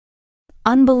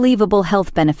Unbelievable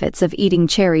health benefits of eating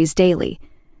cherries daily.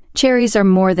 Cherries are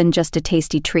more than just a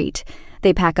tasty treat.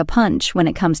 They pack a punch when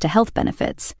it comes to health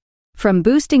benefits. From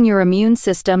boosting your immune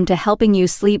system to helping you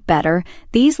sleep better,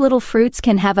 these little fruits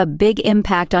can have a big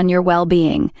impact on your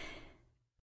well-being.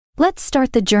 Let's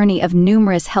start the journey of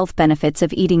numerous health benefits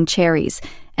of eating cherries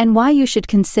and why you should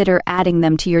consider adding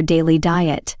them to your daily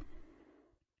diet.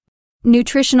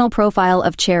 Nutritional profile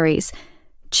of cherries.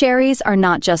 Cherries are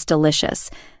not just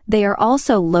delicious, they are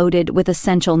also loaded with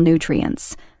essential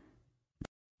nutrients.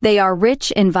 They are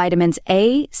rich in vitamins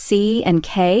A, C, and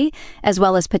K, as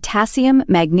well as potassium,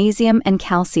 magnesium, and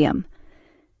calcium.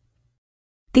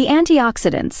 The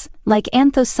antioxidants, like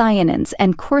anthocyanins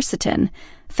and quercetin,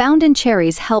 found in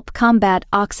cherries help combat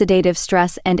oxidative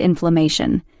stress and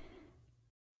inflammation.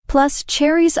 Plus,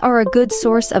 cherries are a good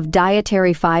source of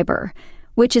dietary fiber,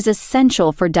 which is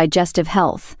essential for digestive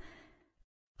health.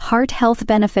 Heart health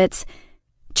benefits.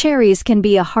 Cherries can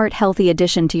be a heart-healthy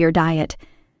addition to your diet.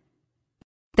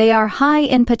 They are high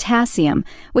in potassium,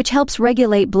 which helps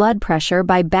regulate blood pressure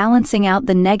by balancing out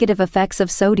the negative effects of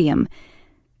sodium.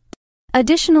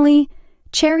 Additionally,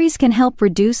 cherries can help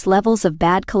reduce levels of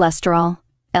bad cholesterol,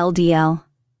 LDL,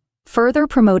 further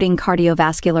promoting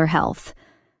cardiovascular health.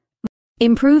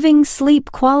 Improving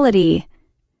sleep quality.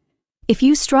 If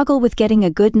you struggle with getting a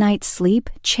good night's sleep,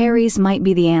 cherries might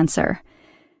be the answer.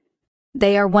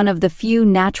 They are one of the few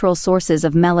natural sources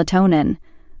of melatonin,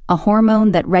 a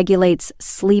hormone that regulates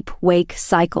sleep-wake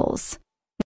cycles.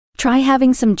 Try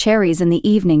having some cherries in the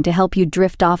evening to help you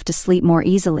drift off to sleep more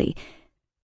easily.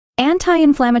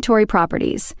 Anti-inflammatory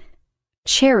properties.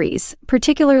 Cherries,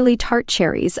 particularly tart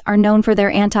cherries, are known for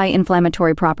their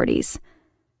anti-inflammatory properties.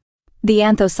 The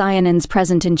anthocyanins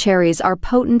present in cherries are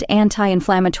potent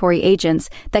anti-inflammatory agents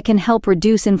that can help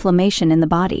reduce inflammation in the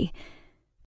body.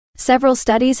 Several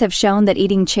studies have shown that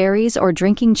eating cherries or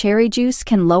drinking cherry juice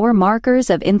can lower markers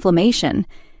of inflammation,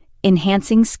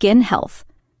 enhancing skin health.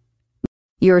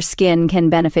 Your skin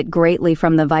can benefit greatly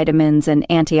from the vitamins and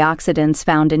antioxidants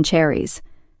found in cherries.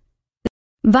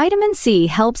 Vitamin C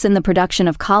helps in the production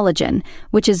of collagen,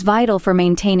 which is vital for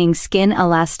maintaining skin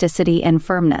elasticity and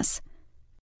firmness.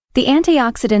 The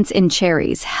antioxidants in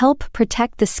cherries help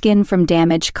protect the skin from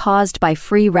damage caused by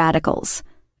free radicals,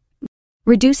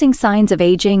 reducing signs of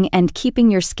aging and keeping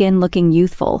your skin looking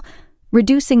youthful,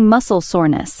 reducing muscle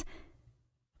soreness.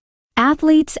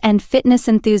 Athletes and fitness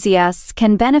enthusiasts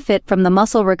can benefit from the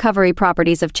muscle recovery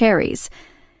properties of cherries.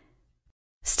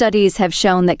 Studies have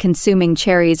shown that consuming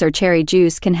cherries or cherry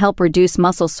juice can help reduce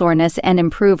muscle soreness and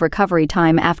improve recovery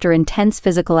time after intense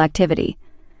physical activity.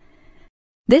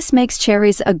 This makes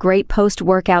cherries a great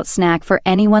post-workout snack for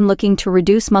anyone looking to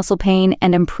reduce muscle pain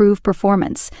and improve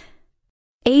performance.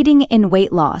 Aiding in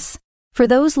weight loss. For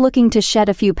those looking to shed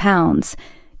a few pounds,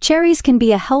 cherries can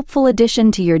be a helpful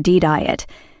addition to your diet.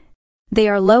 They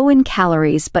are low in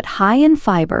calories but high in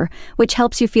fiber, which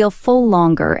helps you feel full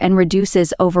longer and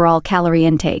reduces overall calorie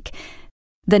intake.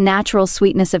 The natural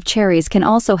sweetness of cherries can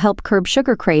also help curb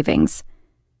sugar cravings.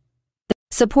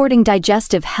 Supporting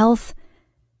digestive health.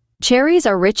 Cherries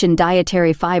are rich in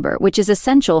dietary fiber, which is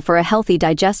essential for a healthy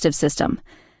digestive system.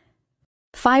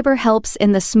 Fiber helps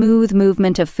in the smooth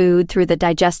movement of food through the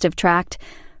digestive tract,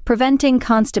 preventing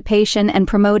constipation and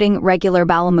promoting regular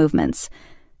bowel movements.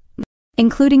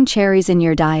 Including cherries in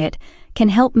your diet can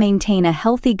help maintain a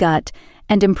healthy gut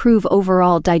and improve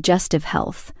overall digestive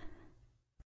health.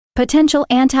 Potential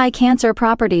anti-cancer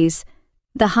properties.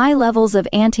 The high levels of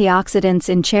antioxidants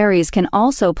in cherries can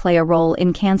also play a role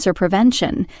in cancer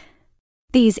prevention.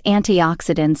 These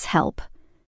antioxidants help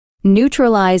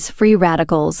neutralize free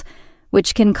radicals,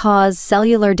 which can cause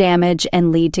cellular damage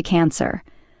and lead to cancer.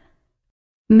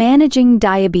 Managing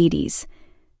diabetes.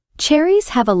 Cherries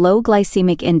have a low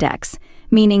glycemic index,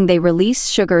 meaning they release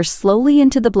sugar slowly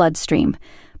into the bloodstream,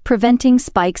 preventing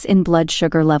spikes in blood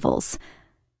sugar levels.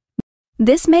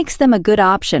 This makes them a good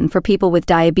option for people with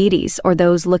diabetes or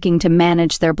those looking to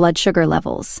manage their blood sugar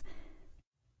levels.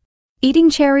 Eating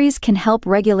cherries can help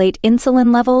regulate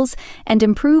insulin levels and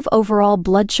improve overall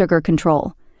blood sugar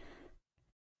control.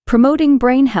 Promoting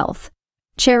brain health.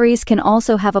 Cherries can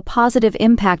also have a positive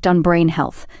impact on brain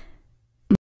health.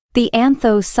 The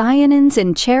anthocyanins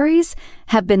in cherries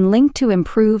have been linked to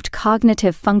improved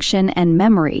cognitive function and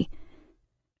memory.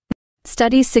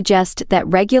 Studies suggest that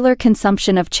regular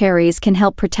consumption of cherries can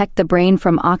help protect the brain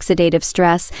from oxidative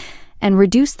stress and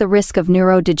reduce the risk of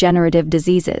neurodegenerative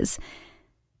diseases.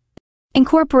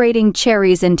 Incorporating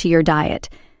cherries into your diet.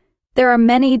 There are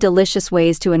many delicious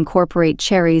ways to incorporate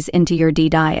cherries into your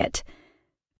diet.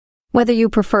 Whether you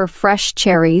prefer fresh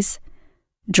cherries,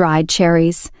 dried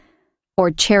cherries,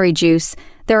 or cherry juice,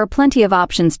 there are plenty of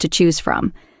options to choose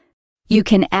from. You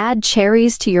can add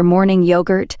cherries to your morning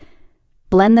yogurt,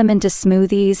 blend them into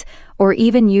smoothies, or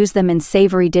even use them in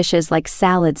savory dishes like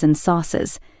salads and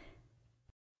sauces.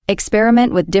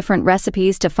 Experiment with different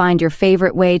recipes to find your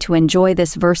favorite way to enjoy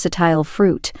this versatile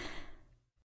fruit.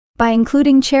 By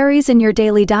including cherries in your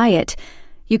daily diet,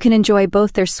 you can enjoy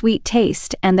both their sweet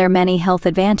taste and their many health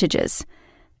advantages.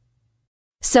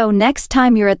 So next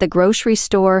time you're at the grocery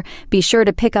store, be sure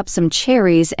to pick up some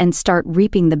cherries and start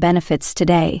reaping the benefits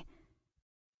today.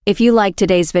 If you liked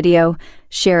today's video,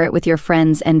 share it with your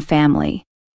friends and family.